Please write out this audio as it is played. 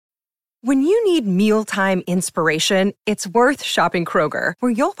When you need mealtime inspiration, it's worth shopping Kroger,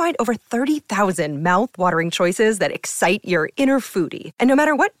 where you'll find over 30,000 mouth-watering choices that excite your inner foodie. And no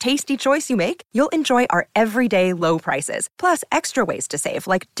matter what tasty choice you make, you'll enjoy our everyday low prices, plus extra ways to save,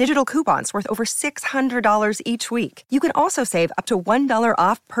 like digital coupons worth over $600 each week. You can also save up to $1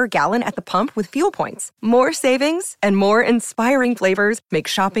 off per gallon at the pump with fuel points. More savings and more inspiring flavors make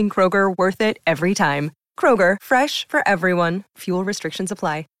shopping Kroger worth it every time. Kroger, fresh for everyone. Fuel restrictions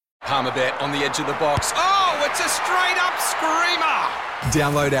apply. Palmerbet on the edge of the box. Oh, it's a straight-up screamer!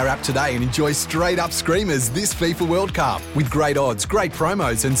 Download our app today and enjoy straight-up screamers this FIFA World Cup with great odds, great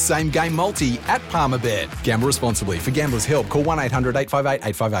promos and same-game multi at Palmerbet. Gamble responsibly. For Gamblers' Help, call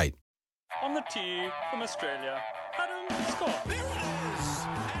 1-800-858-858. On the tee from Australia, Adam Scott. There it is!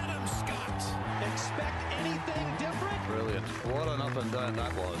 Adam Scott. Expect anything different? Brilliant. What an up and down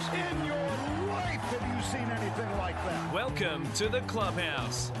that was. In your life have you seen anything like that? Welcome to the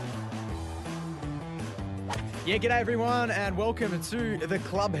Clubhouse. Yeah, g'day everyone and welcome to the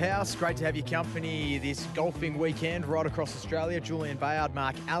Clubhouse. Great to have your company this golfing weekend right across Australia. Julian Bayard,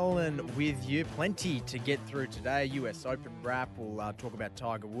 Mark Allen with you. Plenty to get through today. US Open wrap. We'll talk about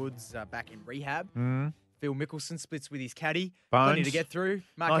Tiger Woods back in rehab. Phil Mickelson splits with his caddy. Plenty to get through.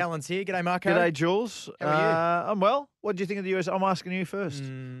 Mark Allen's here. G'day, Marco. G'day, Jules. How are you? I'm well. What do you think of the US? I'm asking you first.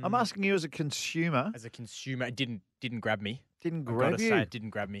 I'm asking you as a consumer. As a consumer, it didn't grab me. Didn't I've grab got to you? say, it didn't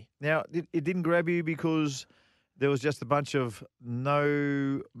grab me. Now, it didn't grab you because there was just a bunch of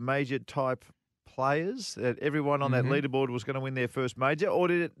no major type players that everyone on that leaderboard was going to win their first major, or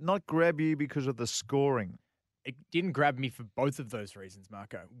did it not grab you because of the scoring? It didn't grab me for both of those reasons,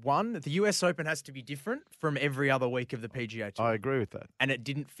 Marco. One, the US Open has to be different from every other week of the PGA Tour. I agree with that. And it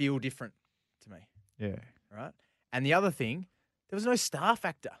didn't feel different to me. Yeah. Right? And the other thing, there was no star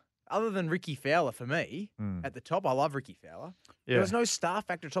factor. Other than Ricky Fowler for me, at the top, I love Ricky Fowler. Yeah. There was no star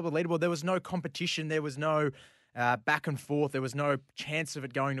factor at the top of the leaderboard. There was no competition. There was no back and forth. There was no chance of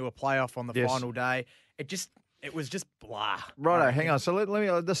it going to a playoff on the final day. It was just blah. Righto, hang on. So let me.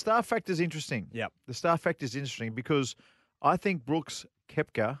 The star factor is interesting. Yep. The star factor is interesting because I think Brooks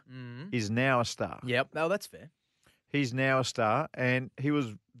Koepka is now a star. Yep. Oh, that's fair. He's now a star, and he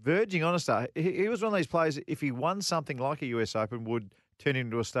was verging on a star. He was one of these players, if he won something like a US Open, would turn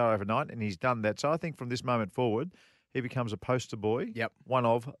into a star overnight, and he's done that. So I think from this moment forward, he becomes a poster boy, one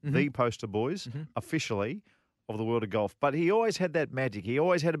of the poster boys, officially, of the world of golf. But he always had that magic. He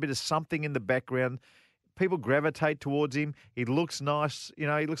always had a bit of something in the background. People gravitate towards him. He looks nice. You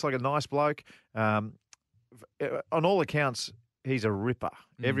know, he looks like a nice bloke. On all accounts, he's a ripper.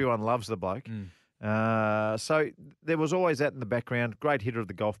 Everyone loves the bloke. So there was always that in the background. Great hitter of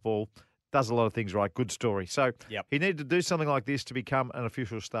the golf ball. Does a lot of things right. Good story. So he needed to do something like this to become an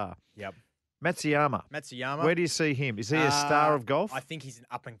official star. Yep. Matsuyama. Where do you see him? Is he a star of golf? I think he's an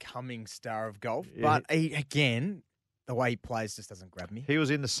up-and-coming star of golf. Yeah. But again, the way he plays just doesn't grab me. He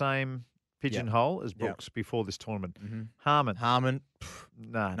was in the same pigeonhole as Brooks before this tournament. Harman.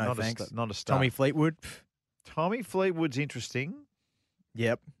 No, not thanks. Not a star. Tommy Fleetwood. Tommy Fleetwood's interesting.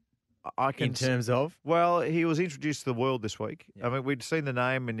 Yep. In terms of? Well, he was introduced to the world this week. Yep. I mean, we'd seen the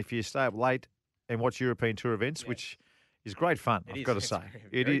name, and if you stay up late and watch European Tour events, which is great fun, I've got to say.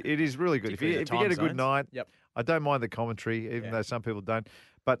 It is really good. If you get a good night, I don't mind the commentary, even though some people don't.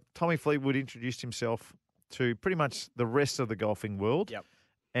 But Tommy Fleetwood introduced himself to pretty much the rest of the golfing world. Yep.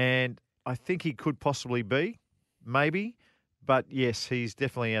 And I think he could possibly be, maybe. But, yes, he's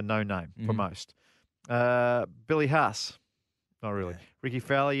definitely a no-name for most. Billy Haas. Not really. Yeah. Ricky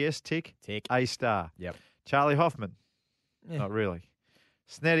Fowler, yes, tick. A star. Yep. Charlie Hoffman. Not really.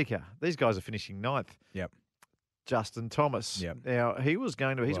 Snedeker. These guys are finishing ninth. Yep. Justin Thomas. Yep. Now, he's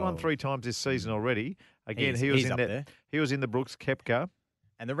won 3 times this season already. Again, he was in the Brooks Koepka.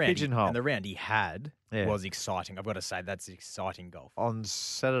 And the round, pigeonhole. And the round he had was exciting. I've got to say, that's exciting golf. On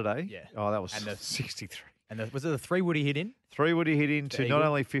Saturday? Yeah. Oh, that was 63. And was it the 3-wood he hit in? 3-wood he hit into not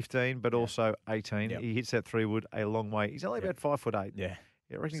only 15, but also 18. Yep. He hits that 3-wood a long way. He's only about 5'8". Yeah.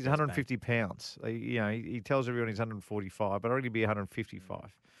 I reckon he's 150 pounds. He tells everyone he's 145, but I reckon he'd be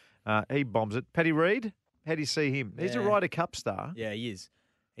 155. He bombs it. Paddy Reed, how do you see him? He's a Ryder Cup star. Yeah, he is.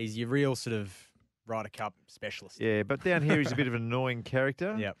 He's your real sort of Ryder Cup specialist. Yeah, but down here he's a bit of an annoying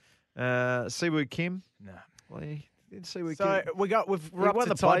character. Yep. Siwoo Kim. No. Well, Siwoo so Kim. we're up won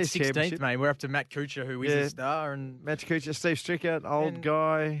to the tied Players 16th, Championship. mate. We're up to Matt Kuchar, who is a star. And Matt Kuchar, Steve Stricker, old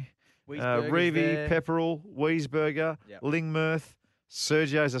guy. Wiesberger's Reevy, there. Pepperell, Wiesberger, Lingmuth.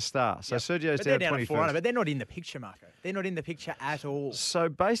 Sergio's a star. So Sergio's down 21st. But they're not in the picture, Marco. They're not in the picture at all. So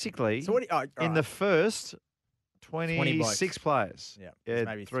basically, in the first 26 players,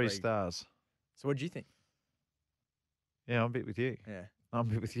 maybe 3 stars. So what do you think? Yeah, I'm a bit with you. Yeah.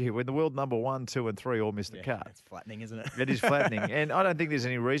 I'm with you. When the world number 1, 2, and 3 all missed the cut. It's flattening, isn't it? It is flattening. And I don't think there's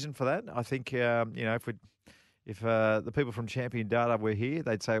any reason for that. I think, if the people from Champion Data were here,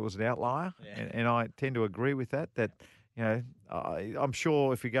 they'd say it was an outlier. Yeah. And I tend to agree with that, I'm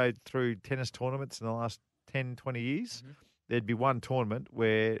sure if you go through tennis tournaments in the last 10, 20 years, there'd be one tournament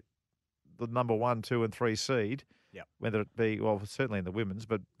where the number 1, 2, and 3 seed, whether it be, well, certainly in the women's,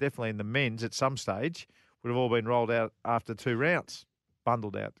 but definitely in the men's at some stage, would have all been rolled out after 2 rounds.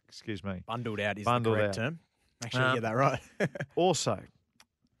 Bundled out, excuse me. Bundled out is Bundled the correct out. term. Make sure you get that right. Also,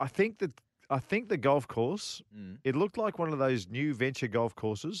 I think the golf course, it looked like one of those new venture golf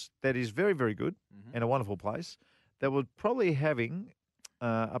courses that is very, very good and a wonderful place that were probably having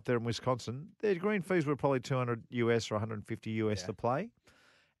up there in Wisconsin, their green fees were probably $200 US or $150 US to play.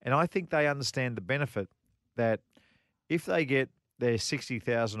 And I think they understand the benefit that if they get their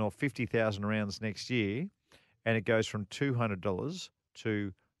 60,000 or 50,000 rounds next year and it goes from $200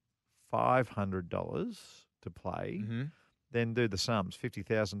 to $500 to play, then do the sums.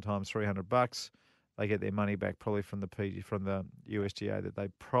 50,000 times $300, they get their money back probably from the USGA that they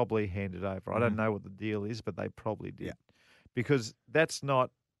probably handed over. I don't know what the deal is, but they probably did, because that's not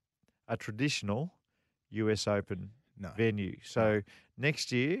a traditional US Open venue. So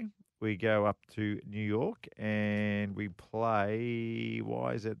next year we go up to New York and we play.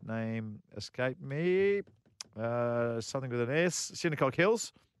 Why is that name escape me? Something with an S. Shinnecock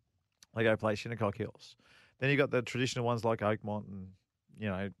Hills. They go play Shinnecock Hills. Then you've got the traditional ones like Oakmont, and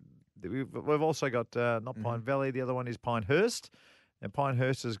we've also got not Pine Valley. The other one is Pinehurst, and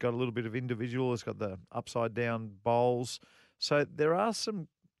Pinehurst has got a little bit of individual. It's got the upside down bowls. So there are some.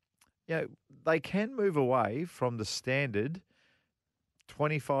 They can move away from the standard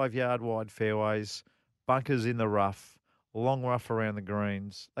 25-yard wide fairways, bunkers in the rough, long rough around the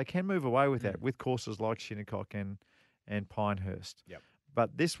greens. They can move away with that with courses like Shinnecock and Pinehurst. Yep.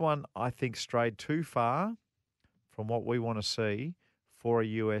 But this one, I think, strayed too far from what we want to see for a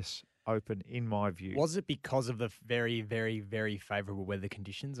US Open, in my view. Was it because of the very, very, very favourable weather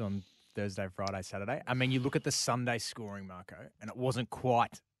conditions on Thursday, Friday, Saturday? I mean, you look at the Sunday scoring, Marco, and it wasn't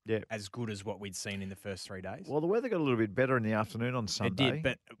quite as good as what we'd seen in the first 3 days. Well, the weather got a little bit better in the afternoon on Sunday. It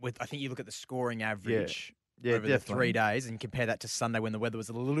did, but I think you look at the scoring average over the 3 days and compare that to Sunday when the weather was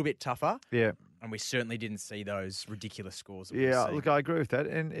a little bit tougher. Yeah. And we certainly didn't see those ridiculous scores. That Look, I agree with that.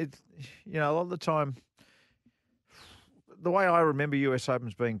 And it's, a lot of the time, the way I remember US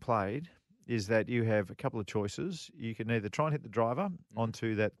Opens being played is that you have a couple of choices. You can either try and hit the driver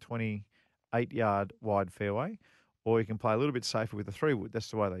onto that 28-yard wide fairway, or you can play a little bit safer with a 3-wood.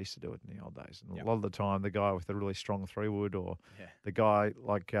 That's the way they used to do it in the old days. And a lot of the time, the guy with a really strong 3-wood, or the guy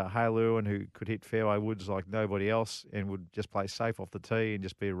like Hale Irwin who could hit fairway woods like nobody else and would just play safe off the tee and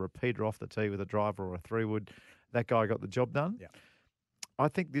just be a repeater off the tee with a driver or a 3-wood, that guy got the job done. Yeah. I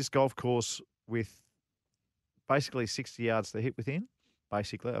think this golf course with basically 60 yards to hit within,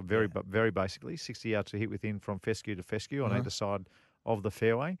 very basically, 60 yards to hit within from fescue to fescue on either side of the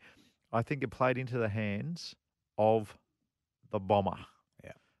fairway, I think it played into the hands of the bomber,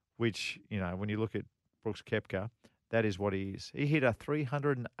 which, when you look at Brooks Koepka, that is what he is. He hit a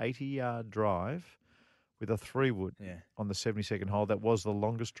 380-yard drive with a 3-wood on the 72nd hole. That was the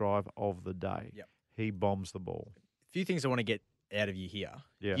longest drive of the day. Yep. He bombs the ball. A few things I want to get out of you here.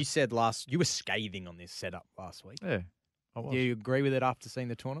 Yeah. You said you were scathing on this setup last week. Yeah, I was. Do you agree with it after seeing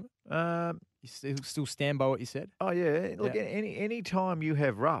the tournament? You still stand by what you said? Oh, yeah. Look, any time you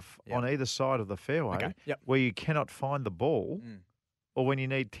have rough on either side of the fairway where you cannot find the ball, or when you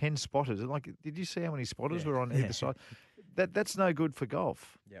need 10 spotters, did you see how many spotters were on either side? That's no good for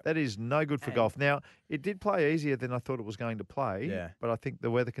golf. Yep. That is no good for golf. Now, it did play easier than I thought it was going to play, but I think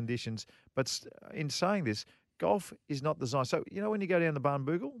the weather conditions. But in saying this, golf is not designed. So, when you go down the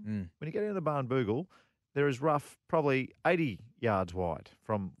Barnbougle, there is rough probably 80 yards wide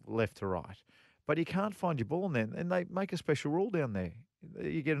from left to right. But you can't find your ball in there, and they make a special rule down there.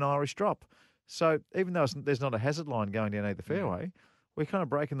 You get an Irish drop. So even though there's not a hazard line going down either fairway, we're kind of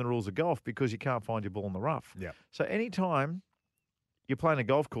breaking the rules of golf because you can't find your ball in the rough. Yep. So anytime you're playing a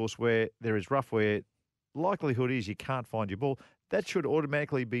golf course where there is rough, where likelihood is you can't find your ball, that should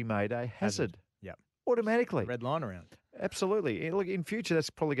automatically be made a hazard. Yep. Automatically. Red line around. Absolutely. Look, in future,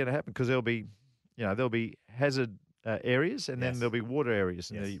 that's probably going to happen because there'll be hazard areas, and then there'll be water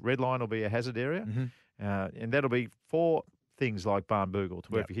areas, and the red line will be a hazard area, and that'll be for things like Barnbougle, to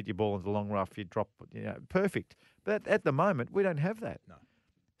where if you hit your ball into the long rough, you drop, perfect. But at the moment, we don't have that. No.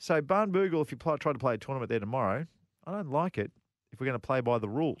 So Barnbougle, if you try to play a tournament there tomorrow, I don't like it if we're going to play by the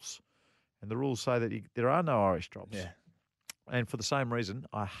rules, and the rules say that there are no Irish drops. Yeah. And for the same reason,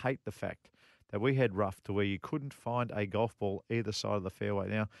 I hate the fact that we had rough to where you couldn't find a golf ball either side of the fairway.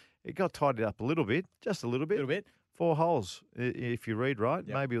 Now, it got tidied up a little bit, just a little bit. 4 holes, if you read right.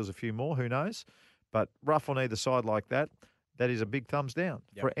 Yep. Maybe it was a few more, who knows? But rough on either side like that, that is a big thumbs down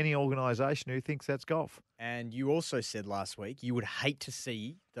for any organisation who thinks that's golf. And you also said last week you would hate to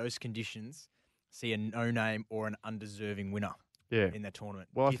see those conditions, see a no-name or an undeserving winner in that tournament.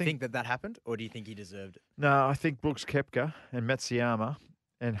 Well, do you think that happened, or do you think he deserved it? No, I think Brooks Koepka and Matsuyama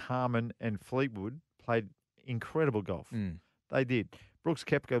and Harmon and Fleetwood played incredible golf. They did. Brooks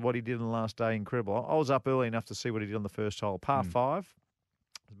Koepka, what he did on the last day, incredible. I was up early enough to see what he did on the first hole. Par 5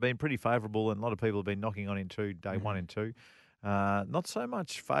 has been pretty favourable, and a lot of people have been knocking on in day 1 and 2. Not so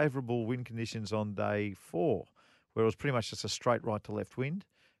much favourable wind conditions on day 4, where it was pretty much just a straight right to left wind.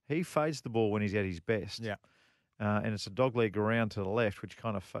 He fades the ball when he's at his best. Yeah. And it's a dogleg around to the left, which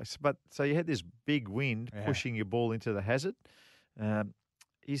kind of face. But so you had this big wind pushing your ball into the hazard.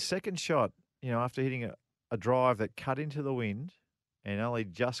 His second shot, after hitting a drive that cut into the wind and only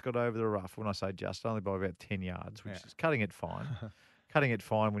just got over the rough. When I say just, only by about 10 yards, which is cutting it fine. Cutting it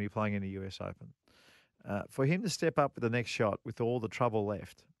fine when you're playing in the US Open. For him to step up with the next shot with all the trouble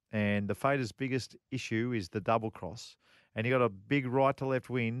left, and the fader's biggest issue is the double cross, and you got a big right to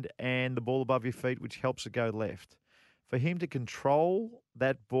left wind and the ball above your feet, which helps it go left. For him to control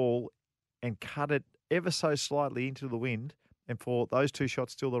that ball and cut it ever so slightly into the wind, and for those 2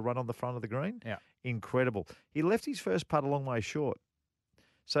 shots still to run on the front of the green, incredible. He left his first putt a long way short.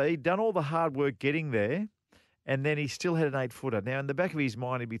 So he'd done all the hard work getting there, and then he still had an 8-footer. Now, in the back of his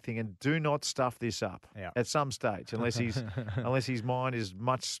mind, he'd be thinking, do not stuff this up at some stage, unless his mind is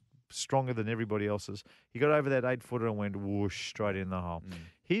much stronger than everybody else's. He got over that 8-footer and went whoosh straight in the hole.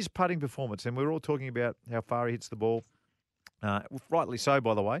 His putting performance, and we're all talking about how far he hits the ball, rightly so,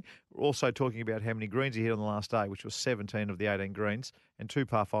 by the way. We're also talking about how many greens he hit on the last day, which was 17 of the 18 greens, and 2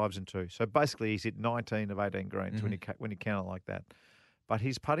 par 5s and 2. So basically, he's hit 19 of 18 greens when you count it like that. But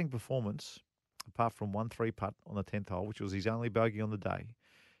his putting performance, apart from 1 3-putt on the 10th hole, which was his only bogey on the day,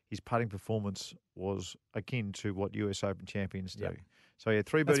 his putting performance was akin to what US Open champions do. So he had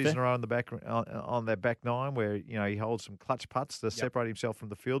 3 birdies in a row on the back on that back 9, where he holds some clutch putts to separate himself from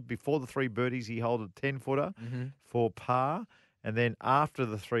the field. Before the 3 birdies, he held a 10-footer for par, and then after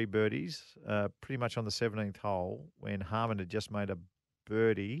the 3 birdies, pretty much on the 17th hole, when Harmon had just made a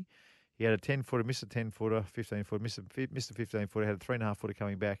birdie, he had a 10-footer, missed a 10-footer, 15-footer, missed a 15-footer, had a 3.5-footer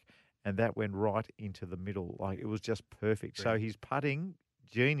coming back, and that went right into the middle. Like, it was just perfect. Brilliant. So he's putting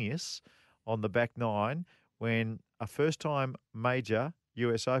genius on the back 9 when a first-time major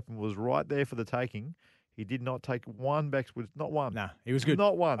US Open was right there for the taking. He did not take one backwards, not one. No, he was good.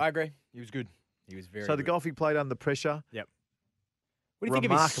 Not one. I agree. He was good. He was very So the good. golf he played under pressure. Yep. What do you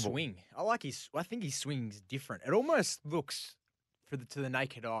think of his swing? I think his swing's different. It almost looks, to the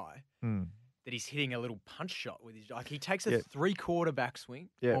naked eye, that he's hitting a little punch shot with his. Like, he takes a 3/4 backswing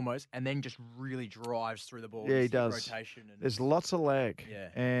almost, and then just really drives through the ball. Yeah, he does. Rotation. There's lots of lag. Yeah.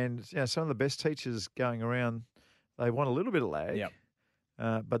 And some of the best teachers going around, they want a little bit of lag. Yep.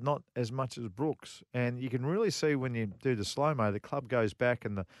 But not as much as Brooks. And you can really see when you do the slow-mo, the club goes back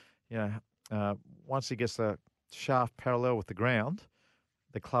and once he gets the shaft parallel with the ground,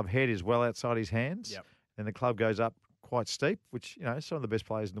 the club head is well outside his hands. Yep. And the club goes up quite steep, which, some of the best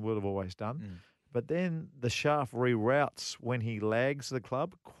players in the world have always done. But then the shaft reroutes when he lags the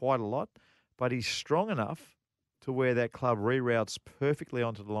club quite a lot, but he's strong enough to where that club reroutes perfectly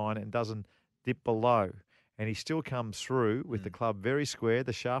onto the line and doesn't dip below. And he still comes through with the club very square.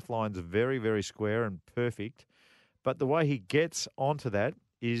 The shaft line's very, very square and perfect. But the way he gets onto that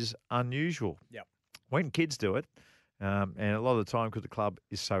is unusual. Yep. When kids do it, and a lot of the time because the club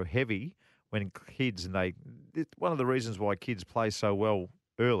is so heavy, when kids, one of the reasons why kids play so well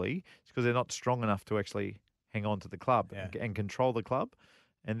early is because they're not strong enough to actually hang on to the club and control the club.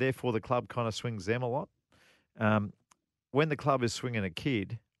 And therefore the club kind of swings them a lot. When the club is swinging a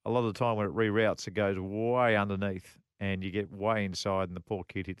kid, a lot of the time when it reroutes, it goes way underneath and you get way inside and the poor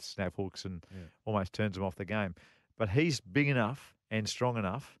kid hits snap hooks and almost turns them off the game. But he's big enough and strong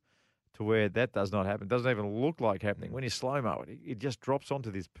enough to where that does not happen. It doesn't even look like happening. When you slow-mo it just drops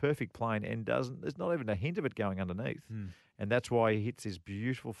onto this perfect plane and there's not even a hint of it going underneath. And that's why he hits this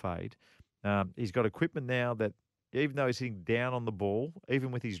beautiful fade. He's got equipment now that even though he's hitting down on the ball,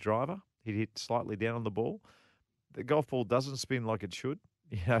 even with his driver, he'd hit slightly down on the ball. The golf ball doesn't spin like it should.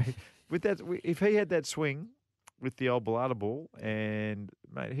 With that, if he had that swing with the old Bellata ball, and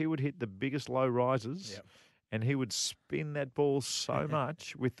mate, he would hit the biggest low rises, and he would spin that ball so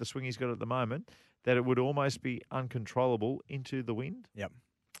much with the swing he's got at the moment that it would almost be uncontrollable into the wind. Yep.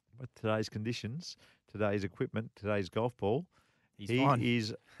 With today's conditions, today's equipment, today's golf ball, He's fine.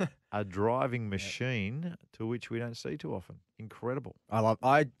 is a driving machine to which we don't see too often. Incredible.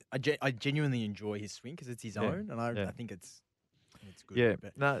 I genuinely enjoy his swing because it's his Yeah, own, and I yeah. think it's good. Yeah.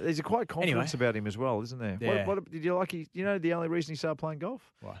 But No, there's a quite confidence Anyway. about him as well, isn't there? Yeah. What did you like? The only reason he started playing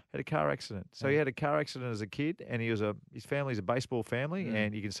golf? Why? Had a car accident. So Yeah. he had a car accident as a kid, and his family's a baseball family,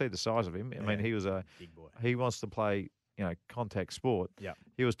 and you can see the size of him. I mean, he was big boy. he wants to play, contact sport. Yeah.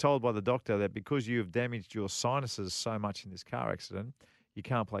 He was told by the doctor that because you have damaged your sinuses so much in this car accident, you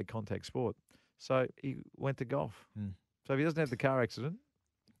can't play contact sport. So he went to golf. So if he doesn't have the car accident,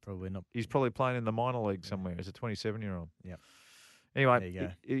 Probably not. he's probably playing in the minor league somewhere as a 27-year-old. Yeah. Anyway, There you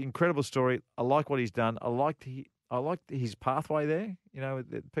go. incredible story. I like what he's done. I liked his pathway there.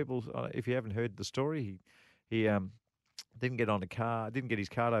 People, if you haven't heard the story, he didn't get on a car, didn't get his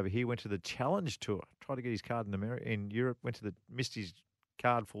card over here. Went to the Challenge Tour, tried to get his card in Europe. Missed his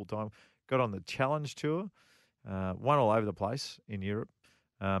card full time. Got on the Challenge Tour, won all over the place in Europe.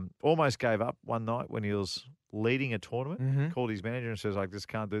 Almost gave up one night when he was leading a tournament. Called his manager and says, "I just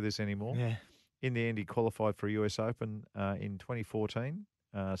can't do this anymore." Yeah. In the end, he qualified for a US Open in 2014,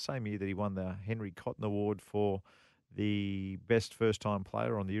 same year that he won the Henry Cotton Award for the best first-time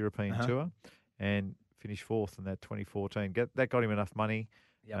player on the European Tour, and finished fourth in that 2014. That got him enough money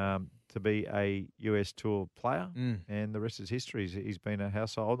to be a US Tour player, and the rest is history. He's been a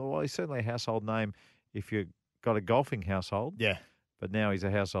household. Well, he's certainly a household name if you've got a golfing household. Yeah. But now he's a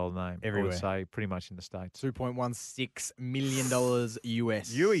household name. Everywhere. I would say pretty much in the States. $2.16 million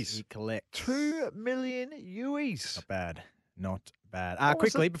US. US. He collects. 2 million US. Not bad. Not bad. What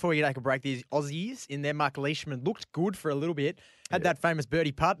was Quickly, before we take a break, these Aussies in there, Mark Leishman looked good for a little bit. Had that famous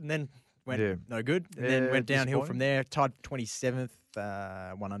birdie putt and then went no good. And then went downhill from there. Tied 27th,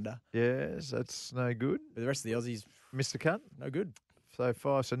 1 under. Yes, that's no good. But the rest of the Aussies, Missed the cut. no good. So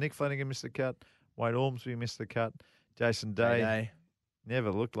far. So Nick Flanagan missed the cut. Wade Ormsby missed the cut. Jason Day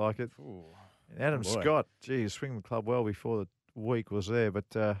never looked like it. Ooh. And Adam Oh boy. Scott, gee, swinging the club well before the week was there, but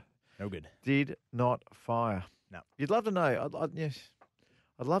No good. did not fire. No. You'd love to know. I'd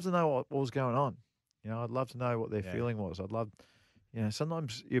love to know what was going on. I'd love to know what their feeling was. I'd love,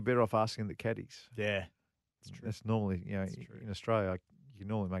 sometimes you're better off asking the caddies. Yeah. That's normally, true. in Australia, you can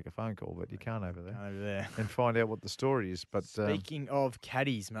normally make a phone call, but you can't over there. Over there. And find out what the story is. But Speaking of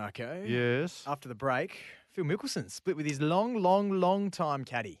caddies, Marco. yes, After the break, Phil Mickelson split with his long time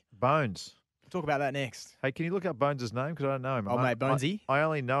caddy. Bones. We'll talk about that next. Hey, can you look up Bones' name? Because I don't know him. Old mate Bonesy? I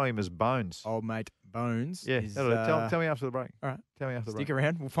only know him as Bones. Old mate Bones. Yeah, is, tell me after the break. All right. Tell me after the Stick break.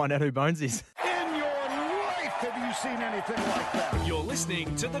 around. We'll find out who Bones is. In your life, have you seen anything like that? You're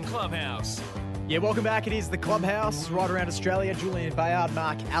listening to The Clubhouse. Yeah, welcome back. It is the Clubhouse right around Australia. Julian Bayard,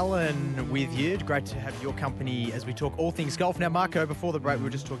 Mark Allen with you. Great to have your company as we talk all things golf. Now, Marco, before the break, we were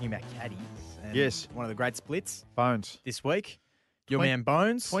just talking about caddies. And Yes. One of the great splits Bones. this week. Your Twen- man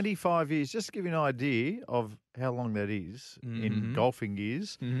Bones. 25 years. Just to give you an idea of how long that is in golfing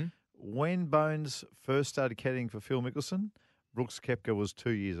years. When Bones first started caddying for Phil Mickelson, Brooks Koepka was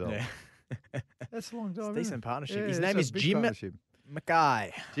 2 years old. Yeah. That's a long time. It's a isn't decent it? partnership. Yeah, His it's name a is big Jim partnership.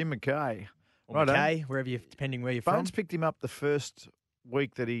 Mackay. Jim McKay. Or Righto. Mackay, wherever you, depending where you're Bones from. picked him up the first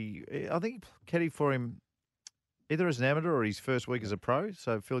week that I think he caddied for him either as an amateur or his first week as a pro.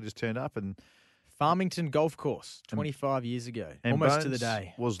 So Phil just turned up and Farmington Golf Course, 25 years ago. Almost Bones to the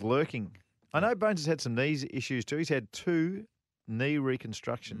day. was lurking. I know Bones has had some knee issues too. He's had 2 knee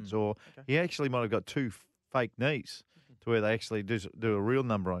reconstructions, or he actually might have got 2 fake knees to where they actually do a real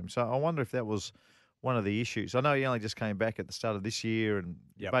number on him. So I wonder if that was one of the issues. I know he only just came back at the start of this year and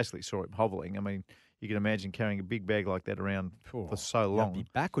you basically saw him hobbling. I mean, you can imagine carrying a big bag like that around for so long. The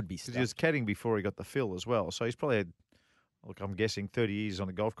back would be Because stuck. he was caddying before he got the fill as well. So he's probably had, I'm guessing, 30 years on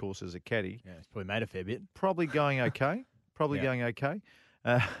a golf course as a caddy. Yeah, he's probably made a fair bit. Probably going okay. Going okay.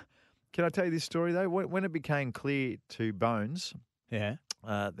 Can I tell you this story, though? When it became clear to Bones Yeah.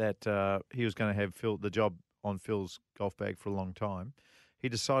 that he was going to have the job on Phil's golf bag for a long time, he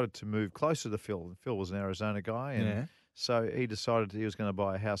decided to move closer to Phil. And Phil was an Arizona guy, and so he decided he was going to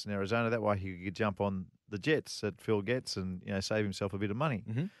buy a house in Arizona. That way he could jump on the jets that Phil gets and save himself a bit of money.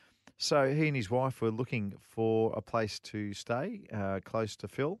 So he and his wife were looking for a place to stay close to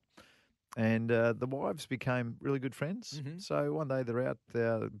Phil. And the wives became really good friends. So one day they're out,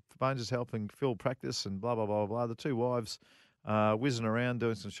 Bones is helping Phil practice and blah, blah, blah, blah. The 2 wives whizzing around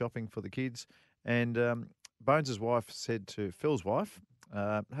doing some shopping for the kids. And Bones' wife said to Phil's wife,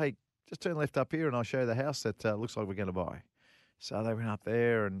 hey, just turn left up here and I'll show you the house that looks like we're going to buy. So they went up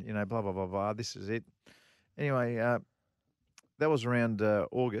there and, blah, blah, blah, blah. This is it. Anyway, that was around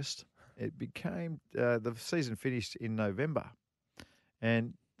August. It became, the season finished in November.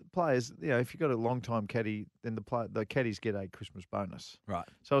 And players, if you've got a long-time caddy, then the caddies get a Christmas bonus. Right.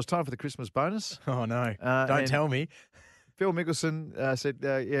 So it was time for the Christmas bonus. Oh, no. Don't and tell me. Phil Mickelson said,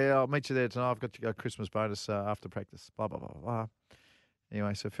 yeah, I'll meet you there tonight. I've got you a Christmas bonus after practice, blah, blah, blah, blah.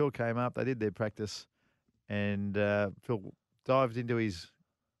 Anyway, so Phil came up. They did their practice, and Phil dived into his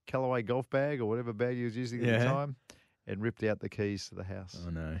Callaway golf bag or whatever bag he was using at the time and ripped out the keys to the house. Oh,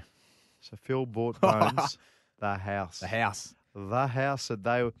 no. So Phil bought Bones the house. The house. The house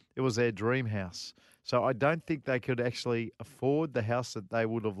that it was their dream house. So I don't think they could actually afford the house that they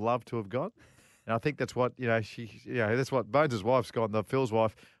would have loved to have got. And I think that's what, that's what Bones' wife's gone, Phil's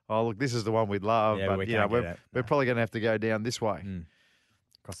wife. Oh, look, this is the one we'd love. Yeah, but, we're probably going to have to go down this way. Mm.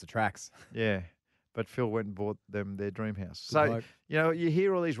 Across the tracks. Yeah. But Phil went and bought them their dream house. So, you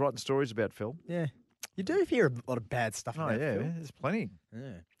hear all these rotten stories about Phil. Yeah. You do hear a lot of bad stuff about Phil. There's plenty.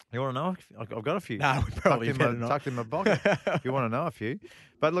 Yeah. You want to know? I've got a few. No, we probably better not. Tucked in my pocket. If you want to know a few.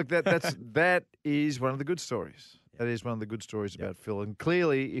 But look, that is one of the good stories. That is one of the good stories about Phil. And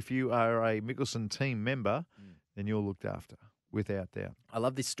clearly, if you are a Mickelson team member, then you're looked after, without doubt. I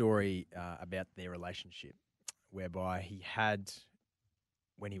love this story about their relationship, whereby he had,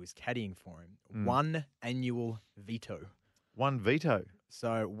 when he was caddying for him, one annual veto. One veto.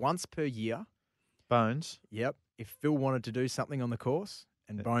 So once per year. Bones. Yep. If Phil wanted to do something on the course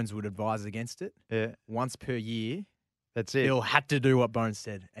and Bones would advise against it, once per year, that's it. Phil had to do what Bones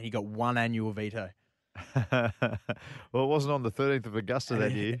said, and he got one annual veto. Well, it wasn't on the 13th of Augusta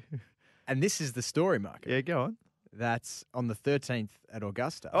that year. And this is the story, Mark. Yeah, go on. That's on the 13th at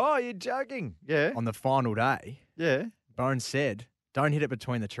Augusta. Oh, you're joking. Yeah. On the final day. Yeah. Bones said, don't hit it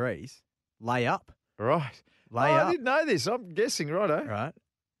between the trees. Lay up. Right. Lay up. I didn't know this. I'm guessing, righto. Right.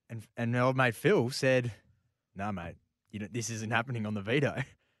 And old mate Phil said, no, mate, this isn't happening on the veto. And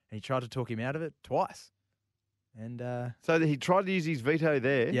he tried to talk him out of it twice. And so he tried to use his veto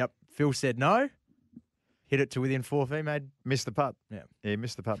there. Yep. Phil said no. Hit it to within 4 feet, made. Missed the putt. Yeah. Yeah,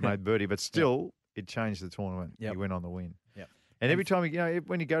 missed the putt, made birdie. But still, it changed the tournament. Yep. He went on the win. Yep. And every time,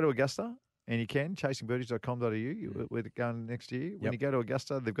 when you go to Augusta, and you can, chasingbirdies.com.au, we're going next year. When you go to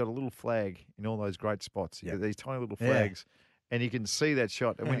Augusta, they've got a little flag in all those great spots. You get these tiny little flags, and you can see that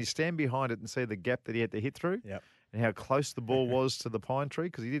shot. And when you stand behind it and see the gap that he had to hit through, and how close the ball was to the pine tree,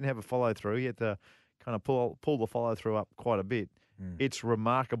 because he didn't have a follow-through. He had to kind of pull the follow-through up quite a bit. It's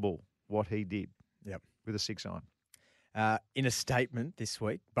remarkable what he did with a 6-iron. In a statement this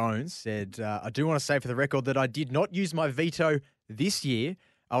week, Bones said, I do want to say for the record that I did not use my veto this year.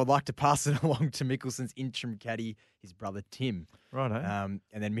 I would like to pass it along to Mickelson's interim caddy, his brother Tim. Righto. And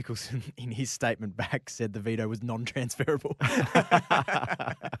then Mickelson, in his statement back, said the veto was non-transferable.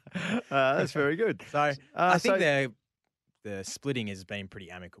 That's very good. So I think the splitting has been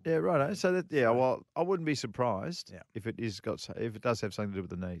pretty amicable. Yeah, righto. So well, I wouldn't be surprised if it does have something to do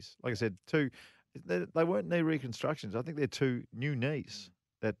with the knees. Like I said, they weren't knee reconstructions. I think they're 2 new knees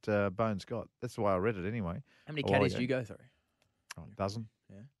that Bones got. That's the way I read it anyway. How many caddies do you go through? Oh, a dozen.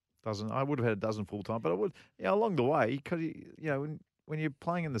 Yeah. Dozen. I would have had a dozen full time, but I would, along the way, because when you're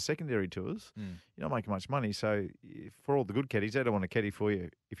playing in the secondary tours, you're not making much money. So for all the good caddies, they don't want to caddy for you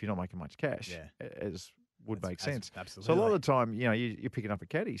if you're not making much cash. Yeah. As would make sense. Absolutely. So a lot of the time, you're picking up a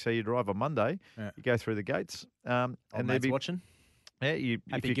caddy. So you drive on Monday, you go through the gates, and they'd be watching. Yeah,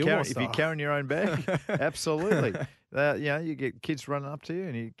 if you're carrying your own bag, absolutely. You get kids running up to you,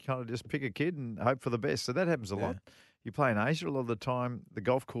 and you kind of just pick a kid and hope for the best. So that happens a lot. You play in Asia, a lot of the time, the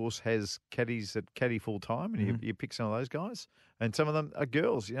golf course has caddies that caddy full time, and you pick some of those guys. And some of them are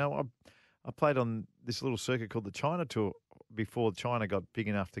girls. I played on this little circuit called the China Tour before China got big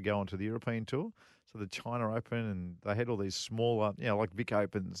enough to go onto the European Tour. So the China Open, and they had all these smaller, like Vic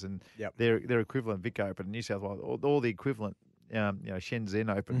Opens, and their equivalent Vic Open in New South Wales, all the equivalent,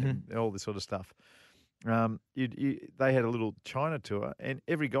 Shenzhen Open, and all this sort of stuff. They had a little China Tour, and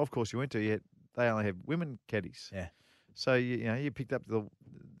every golf course you went to, they only have women caddies. Yeah. So you picked up the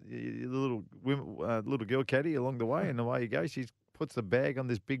little girl caddy along the way, and away you go. She puts the bag on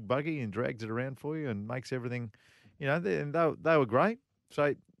this big buggy and drags it around for you and makes everything, and they were great.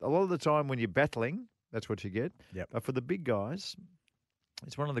 So a lot of the time when you're battling, that's what you get. Yep. But for the big guys,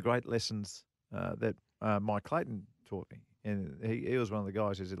 it's one of the great lessons that Mike Clayton taught me, and he was one of the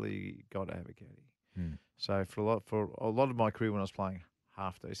guys who said, "You got to have a caddy." So for a lot of my career when I was playing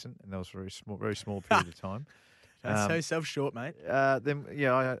half decent, and that was a very small period of time. Don't sell yourself short, mate. Then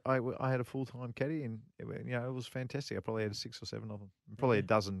I had a full-time caddy, and it was fantastic. I probably had 6 or 7 of them, probably a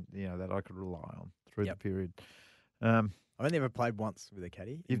dozen that I could rely on through the period. I've only ever played once with a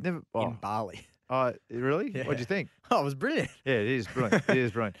caddy. You've never in Bali. Oh, really? Yeah. What'd you think? Oh, it was brilliant. Yeah, it is brilliant. It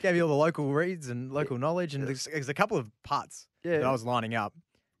is brilliant. Gave you all the local reads and local knowledge, and there's a couple of putts that I was lining up,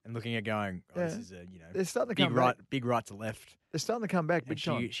 And looking at going, this is a They're starting to big come right, back. big right to left. They're starting to come back big And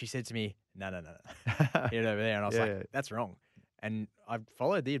time. she said to me, no. Hit it over there. And I was Yeah. like, that's wrong. And I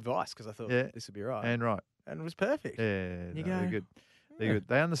followed the advice because I thought this would be right. And right. And it was perfect. Yeah, You they're go, good. They're good.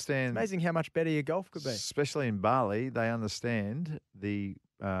 They understand. It's amazing how much better your golf could be. Especially in Bali, they understand the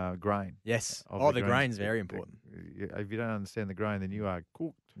grain. Yes. of The grain's very important. If you don't understand the grain, then you are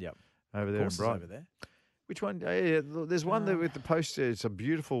cooked. Yep. Over there in Brighton. Over there. Which one? There's one that with the poster. It's a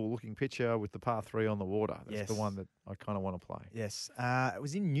beautiful looking picture with the par 3 on the water. That's the one that I kind of want to play. Yes. It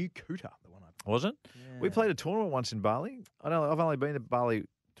was in New Kuta, the one I played. Was it? Yeah. We played a tournament once in Bali. I've only been to Bali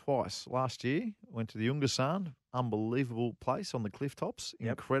twice. Last year, went to the Ungasan. Unbelievable place on the cliff tops. Yep.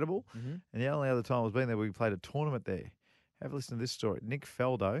 Incredible. Mm-hmm. And the only other time I've been there, we played a tournament there. Have a listen to this story. Nick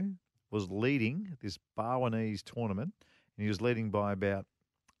Faldo was leading this Balinese tournament, and he was leading by about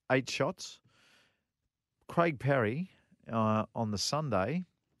 8 shots. Craig Parry on the Sunday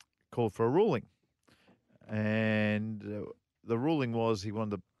called for a ruling, and the ruling was he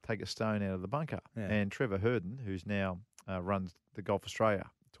wanted to take a stone out of the bunker. Yeah. And Trevor Herden, who's now runs the Golf Australia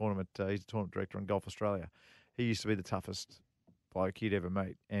tournament, he's the tournament director on Golf Australia. He used to be the toughest bloke you'd ever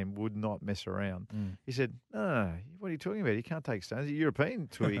meet and would not mess around. He said, no, what are you talking about? You can't take stones. The European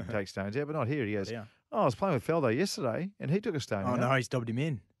tour, you can take stones out, but not here. He goes, I was playing with Faldo yesterday, and he took a stone out. Oh, no, he's dobbed him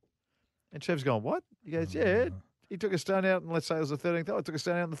in. And Trev's going, what? He goes, yeah, he took a stone out, and let's say it was the 13th hole. He took a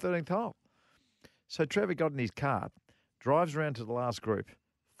stone out on the 13th hole. So Trevor got in his cart, drives around to the last group,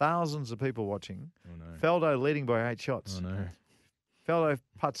 thousands of people watching. Oh, no. Faldo leading by 8 shots. Oh, no. Faldo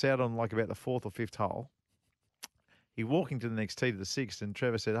putts out on like about the 4th or 5th hole. He walking to the next tee to the 6th, and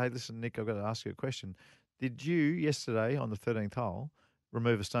Trevor said, hey, listen, Nick, I've got to ask you a question. Did you, yesterday on the 13th hole,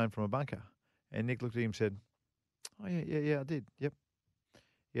 remove a stone from a bunker? And Nick looked at him and said, oh, yeah, I did. Yep.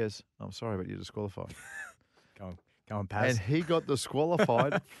 Yes, I'm sorry, but you're disqualified. Go on, pass. And he got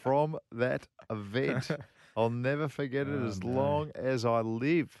disqualified from that event. I'll never forget it as long as I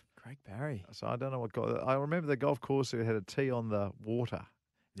live. Craig Parry. So I don't know what I remember the golf course that had a tee on the water.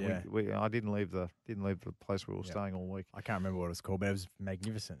 Yeah. I didn't leave the place we were staying all week. I can't remember what it was called, but it was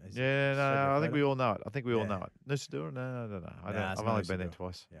magnificent. I think we all know it. I think we all know it. Nusadura? No. I've only been there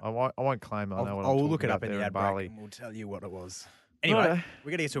twice. Yeah. I won't claim I know what I'm I'll talking look it about up in there the ad Bali. break and we'll tell you what it was. Anyway,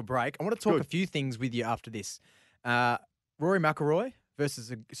 we're going to get to a break. I want to talk a few things with you after this. Rory McIlroy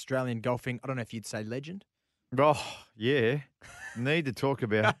versus Australian golfing. I don't know if you'd say legend. Oh, yeah. Need to talk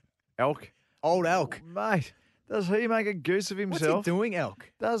about Elk. Old Elk. Mate, does he make a goose of himself? What's he doing,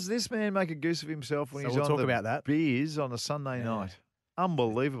 Elk? Does this man make a goose of himself when he's we'll on talk the about that. beers on a Sunday night?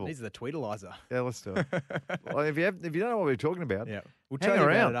 Unbelievable. He's the tweetalizer. Yeah, let's do it. Well, if you don't know what we're talking about, we'll hang tell you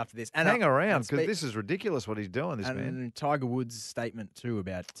around about it after this. And hang around, because this is ridiculous what he's doing, this and man. Tiger Woods' statement too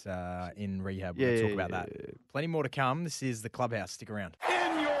about in rehab. We'll talk about that. Plenty more to come. This is the Clubhouse. Stick around.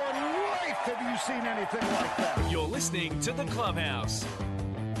 In your life, have you seen anything like that? You're listening to The Clubhouse.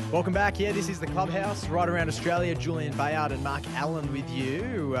 Welcome back. Yeah, this is the Clubhouse, right around Australia. Julian Bayard and Mark Allen with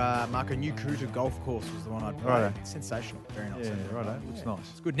you. Mark, a New Kuta golf course was the one I played. Righto. Sensational. Very nice. Yeah, righto. Looks nice.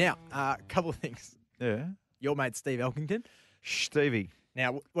 It's good. Now, a couple of things. Yeah. Your mate Steve Elkington. Stevie.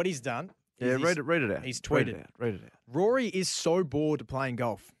 Now, what he's done. Yeah, read it out. He's tweeted. Read it out. Rory is so bored playing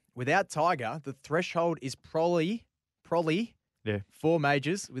golf. Without Tiger, the threshold is probably 4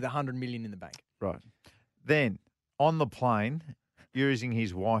 majors with 100 million in the bank. Right. Then, on the plane, using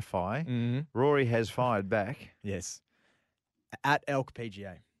his Wi-Fi, Rory has fired back. Yes. At Elk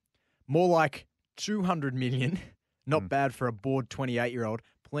PGA. More like 200 million. Not bad for a bored 28-year-old.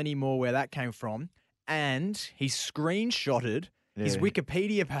 Plenty more where that came from. And he screenshotted his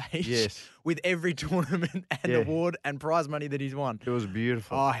Wikipedia page with every tournament and award and prize money that he's won. It was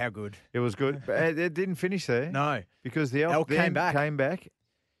beautiful. Oh, how good. It was good. But it didn't finish there. No. Because the Elk came back.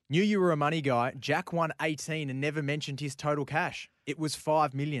 Knew you were a money guy. Jack won 18 and never mentioned his total cash. It was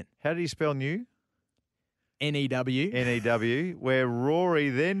 5 million. How do you spell new? N-E-W. N-E-W, where Rory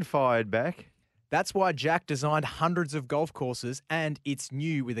then fired back. That's why Jack designed hundreds of golf courses, and it's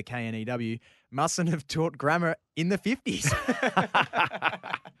new with a K-N-E-W. Mustn't have taught grammar in the 50s.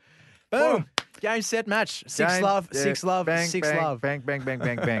 Boom. Game, set, match. Six love, bang, love, love. Bang, bang, bang,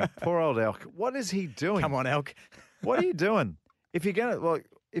 bang, bang. Poor old Elk. What is he doing? Come on, Elk. What are you doing? If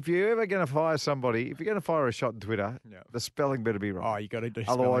you're ever going to fire somebody, if you're going to fire a shot on Twitter, the spelling better be right. Oh, you got to do.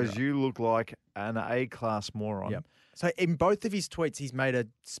 Otherwise, you look like an A-class moron. Yep. So in both of his tweets, he's made a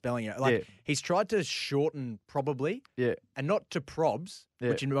spelling error. He's tried to shorten probably, and not to probs,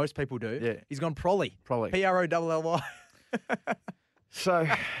 which most people do. Yeah. He's gone prolly. P-R-O-L-L-Y. So,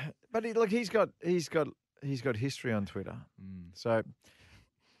 but he's got history on Twitter. So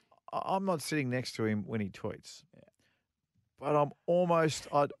I'm not sitting next to him when he tweets. But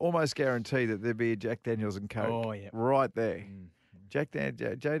I'd almost guarantee that there'd be a Jack Daniels and Coke right there.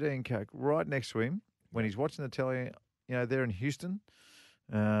 JD and Coke right next to him when he's watching the telly, there in Houston,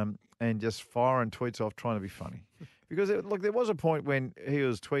 and just firing tweets off trying to be funny. Because, there was a point when he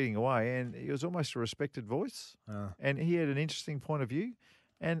was tweeting away and he was almost a respected voice and he had an interesting point of view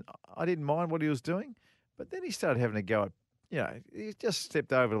and I didn't mind what he was doing. But then he started having a go at, he just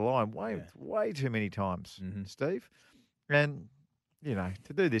stepped over the line way too many times, Steve. And,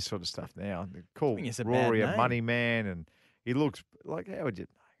 to do this sort of stuff now, call Rory a money man and he looks like, how would you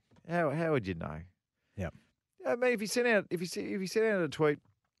know? How would you know? Yeah. I mean, if he sent out a tweet,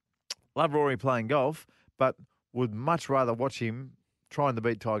 love Rory playing golf, but would much rather watch him trying to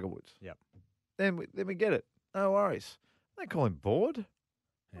beat Tiger Woods. Yep. Then we get it. No worries. Don't call him bored.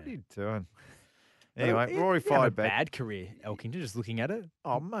 What are you doing? Anyway, Rory fired back. Bad career, Elkington, just looking at it.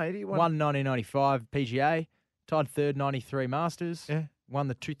 Oh, mate. He won 1995 PGA, tied third 93 Masters, won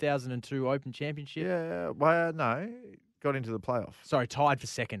the 2002 Open Championship. Yeah, well, no. Got into the playoff. Sorry, tied for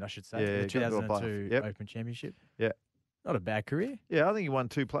second, I should say, Yeah, for the 2002 Yep. Open Championship. Yeah. Not a bad career. Yeah, I think he won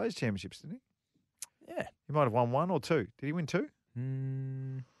 2 Players' Championships, didn't he? Yeah. He might have won 1 or 2. Did he win 2?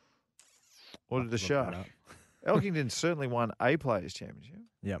 Or did the Shark? Elkington certainly won a Players' Championship.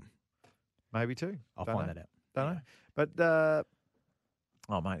 Yep. Maybe 2. I'll find that out. Don't know.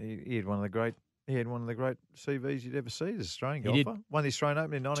 But mate, he had one of the great CVs you'd ever see as Australian golfer. Did. Won the Australian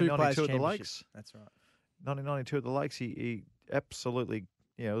Open in 1992 at the Lakes. That's right. 1992 at the Lakes. He absolutely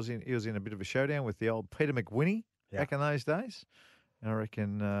he was in a bit of a showdown with the old Peter McWhinney back in those days. And I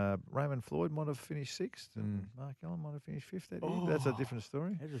reckon Raymond Floyd might have finished 6th and Mark Allen might have finished 5th that year. That's a different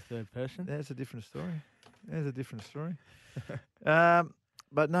story. There's a third person. That's a different story.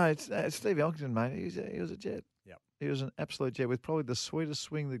 But no, it's Steve Elkington, mate. He was a jet. Yep. He was an absolute jet with probably the sweetest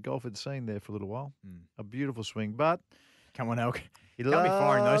swing that golf had seen there for a little while. A beautiful swing, but come on, Elk. He can't be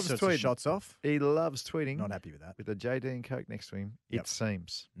firing those sorts tweeting. of shots off. He loves tweeting. Not happy with that. With the JD and Coke next to him, it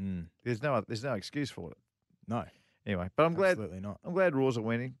seems. There's no excuse for it. No. Anyway, but I'm glad. Absolutely not. I'm glad Rawser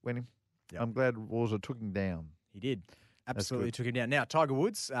went him. Yep. I'm glad Rawser took him down. He did. Absolutely took him down. Now, Tiger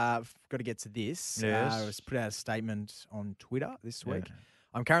Woods, got to get to this. Yes. Was put out a statement on Twitter this week.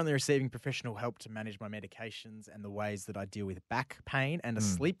 I'm currently receiving professional help to manage my medications and the ways that I deal with back pain and a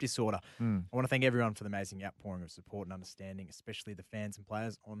sleep disorder. I want to thank everyone for the amazing outpouring of support and understanding, especially the fans and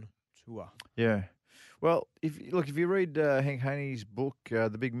players on tour. Yeah. Well, if you read Hank Haney's book,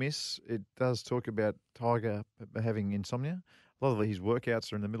 The Big Miss, it does talk about Tiger having insomnia. A lot of his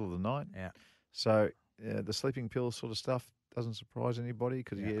workouts are in the middle of the night. Yeah. So the sleeping pill sort of stuff doesn't surprise anybody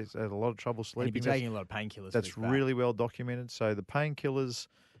because he has had a lot of trouble sleeping. And he'd be taking a lot of painkillers. That's really well documented. So the painkillers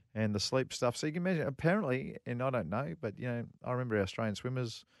and the sleep stuff. So you can imagine, apparently, and I don't know, but, I remember our Australian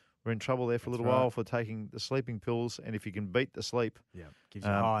swimmers were in trouble there for a little while for taking the sleeping pills. And if you can beat the sleep, gives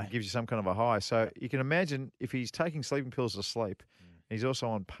you a high. It gives you some kind of a high. So you can imagine if he's taking sleeping pills to sleep, he's also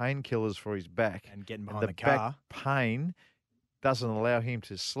on painkillers for his back. And getting behind the car. car. Pain doesn't allow him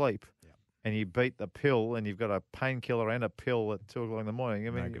to sleep. And you beat the pill, and you've got a painkiller and a pill at 2 o'clock in the morning.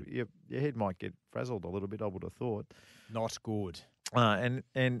 I mean, your head might get frazzled a little bit, I would have thought. Not good. And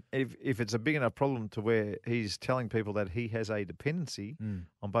if it's a big enough problem to where he's telling people that he has a dependency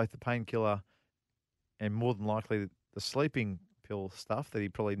on both the painkiller and more than likely the sleeping pill stuff that he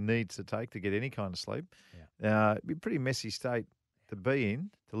probably needs to take to get any kind of sleep, it'd be a pretty messy state to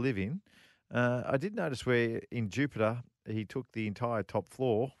live in. I did notice where in Jupiter he took the entire top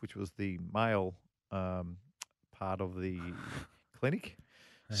floor, which was the male part of the clinic.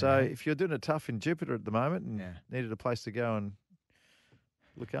 So if you're doing it tough in Jupiter at the moment and needed a place to go and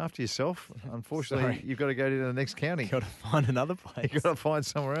look after yourself, unfortunately, you've got to go to the next county. You've got to find another place. You've got to find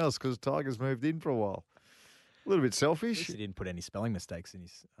somewhere else because Tiger's moved in for a while. A little bit selfish. He didn't put any spelling mistakes in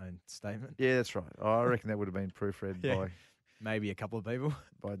his own statement. Yeah, that's right. I reckon that would have been proofread by maybe a couple of people.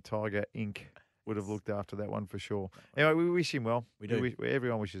 By Tiger Inc. Would have looked after that one for sure. Anyway, we wish him well. We do.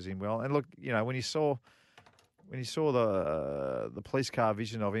 Everyone wishes him well. And look, when you saw the police car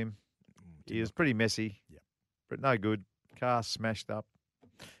vision of him, he was pretty messy. Yep. But no good. Car smashed up.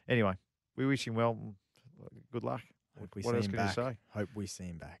 Anyway, we wish him well. Good luck. What else can you say? Hope we see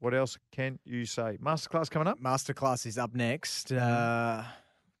him back. What else can you say? Masterclass coming up? Masterclass is up next. What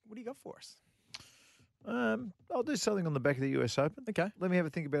do you got for us? I'll do something on the back of the US Open. Okay. Let me have a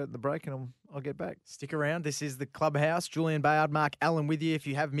think about it in the break and I'll get back. Stick around. This is the Clubhouse. Julian Bayard, Mark Allen with you. If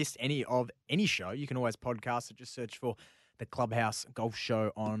you have missed any of any show, you can always podcast it. Just search for the Clubhouse Golf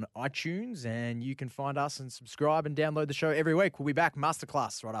Show on iTunes and you can find us and subscribe and download the show every week. We'll be back.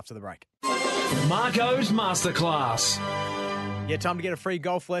 Masterclass right after the break. Marco's Masterclass. Yeah, time to get a free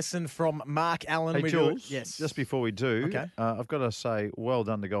golf lesson from Mark Allen. Hey, We do Jules, it- Yes. just before we do, Okay. I've got to say well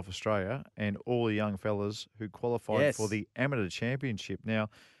done to Golf Australia and all the young fellas who qualified Yes. for the Amateur Championship. Now,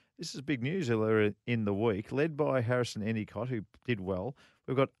 this is big news earlier in the week, led by Harrison Endicott, who did well.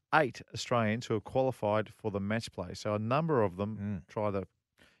 We've got 8 Australians who have qualified for the match play. So a number of them try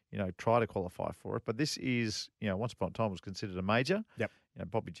to qualify for it. But this is, once upon a time was considered a major. Yep.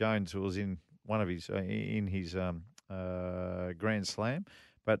 Bobby Jones was in one of his Grand Slam,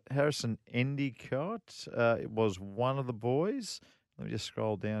 but Harrison Endicott was one of the boys. Let me just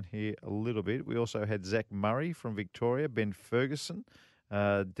scroll down here a little bit. We also had Zach Murray from Victoria, Ben Ferguson,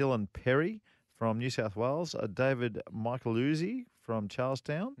 Dylan Perry from New South Wales, David Micheluzzi from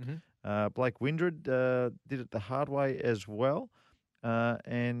Charlestown, Blake Windred did it the hard way as well,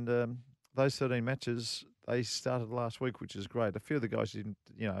 and those 13 matches they started last week, which is great. A few of the guys didn't,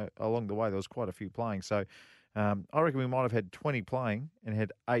 along the way there was quite a few playing. So I reckon we might have had 20 playing and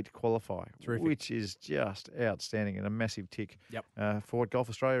had 8 qualify, Terrific. which is just outstanding and a massive tick Yep. for what Golf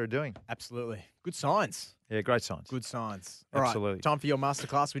Australia are doing. Absolutely. Good signs. Yeah, great signs. Good signs. All right, Absolutely. time for your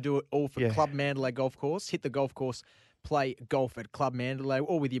masterclass. We do it all for Yeah. Club Mandalay Golf Course. Hit the golf course, play golf at Club Mandalay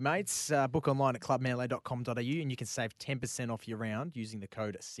or with your mates. Book online at clubmandalay.com.au and you can save 10% off your round using the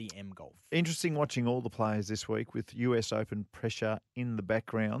code CMGolf. Interesting watching all the players this week with US Open pressure in the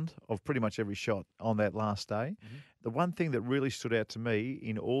background of pretty much every shot on that last day. The one thing that really stood out to me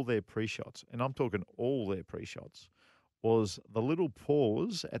in all their pre-shots, and I'm talking all their pre-shots, was the little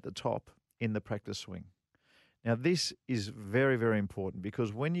pause at the top in the practice swing. Now, this is very, very important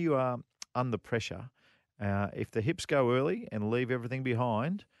because when you are under pressure, if the hips go early and leave everything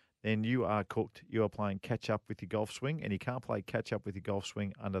behind, then you are cooked. You are playing catch-up with your golf swing, and you can't play catch-up with your golf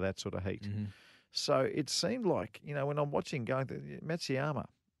swing under that sort of heat. So it seemed like, when I'm watching Matsuyama,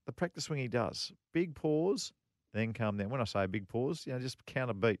 the practice swing he does, big pause, then calm down. When I say a big pause, just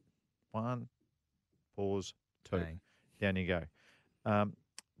count a beat. 1, pause, 2. Bang. Down you go.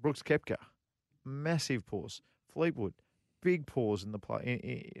 Brooks Koepka, massive pause. Fleetwood, big pause in the play.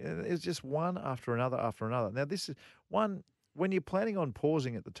 It's just one after another after another. Now, this is one, when you're planning on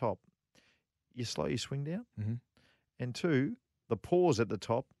pausing at the top, you slow your swing down. And 2, the pause at the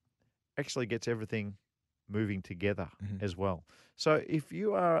top actually gets everything moving together as well. So if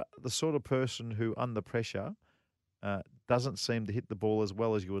you are the sort of person who, under pressure, doesn't seem to hit the ball as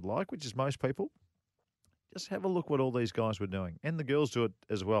well as you would like, which is most people, just have a look what all these guys were doing. And the girls do it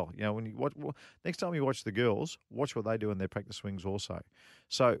as well. When you watch, next time you watch the girls, watch what they do in their practice swings also.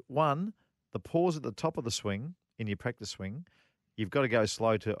 So, 1, the pause at the top of the swing in your practice swing, you've got to go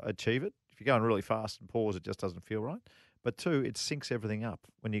slow to achieve it. If you're going really fast and pause, it just doesn't feel right. But 2, it syncs everything up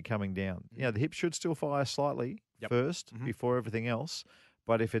when you're coming down. The hip should still fire slightly first before everything else.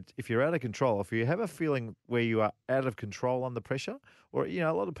 But if you're out of control, if you have a feeling where you are out of control under pressure, or,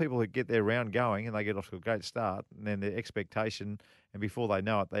 a lot of people who get their round going and they get off to a great start and then their expectation, and before they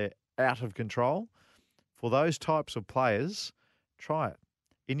know it, they're out of control. For those types of players, try it.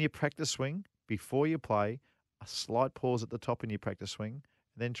 In your practice swing, before you play, a slight pause at the top in your practice swing,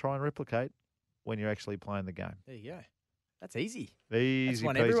 then try and replicate when you're actually playing the game. There you go. That's easy. Easy That's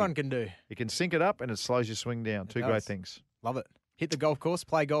one peasy. everyone can do. You can sync it up and it slows your swing down. Two great does. things. Love it. Hit the golf course,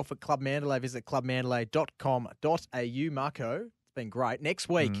 play golf at Club Mandalay. Visit clubmandalay.com.au. Marco, it's been great. Next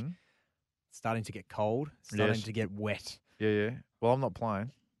week, it's starting to get cold, starting Yes. to get wet. Yeah. Well, I'm not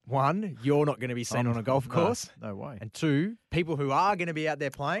playing. 1, you're not going to be seen on a golf course. No way. And 2, people who are going to be out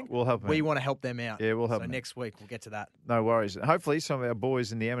there playing, We'll help them we out. want to help them out. Yeah, we'll help So them out. next week, we'll get to that. No worries. Hopefully, some of our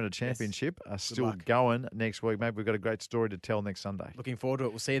boys in the Amateur Championship are still luck. going next week. Maybe we've got a great story to tell next Sunday. Looking forward to it.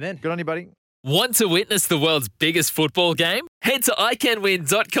 We'll see you then. Good on you, buddy. Want to witness the world's biggest football game? Head to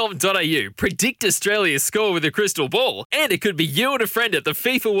iCanWin.com.au, predict Australia's score with a crystal ball, and it could be you and a friend at the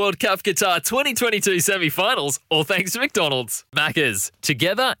FIFA World Cup Qatar 2022 semi-finals, all thanks to McDonald's. Maccas,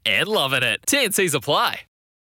 together and loving it. TNCs apply.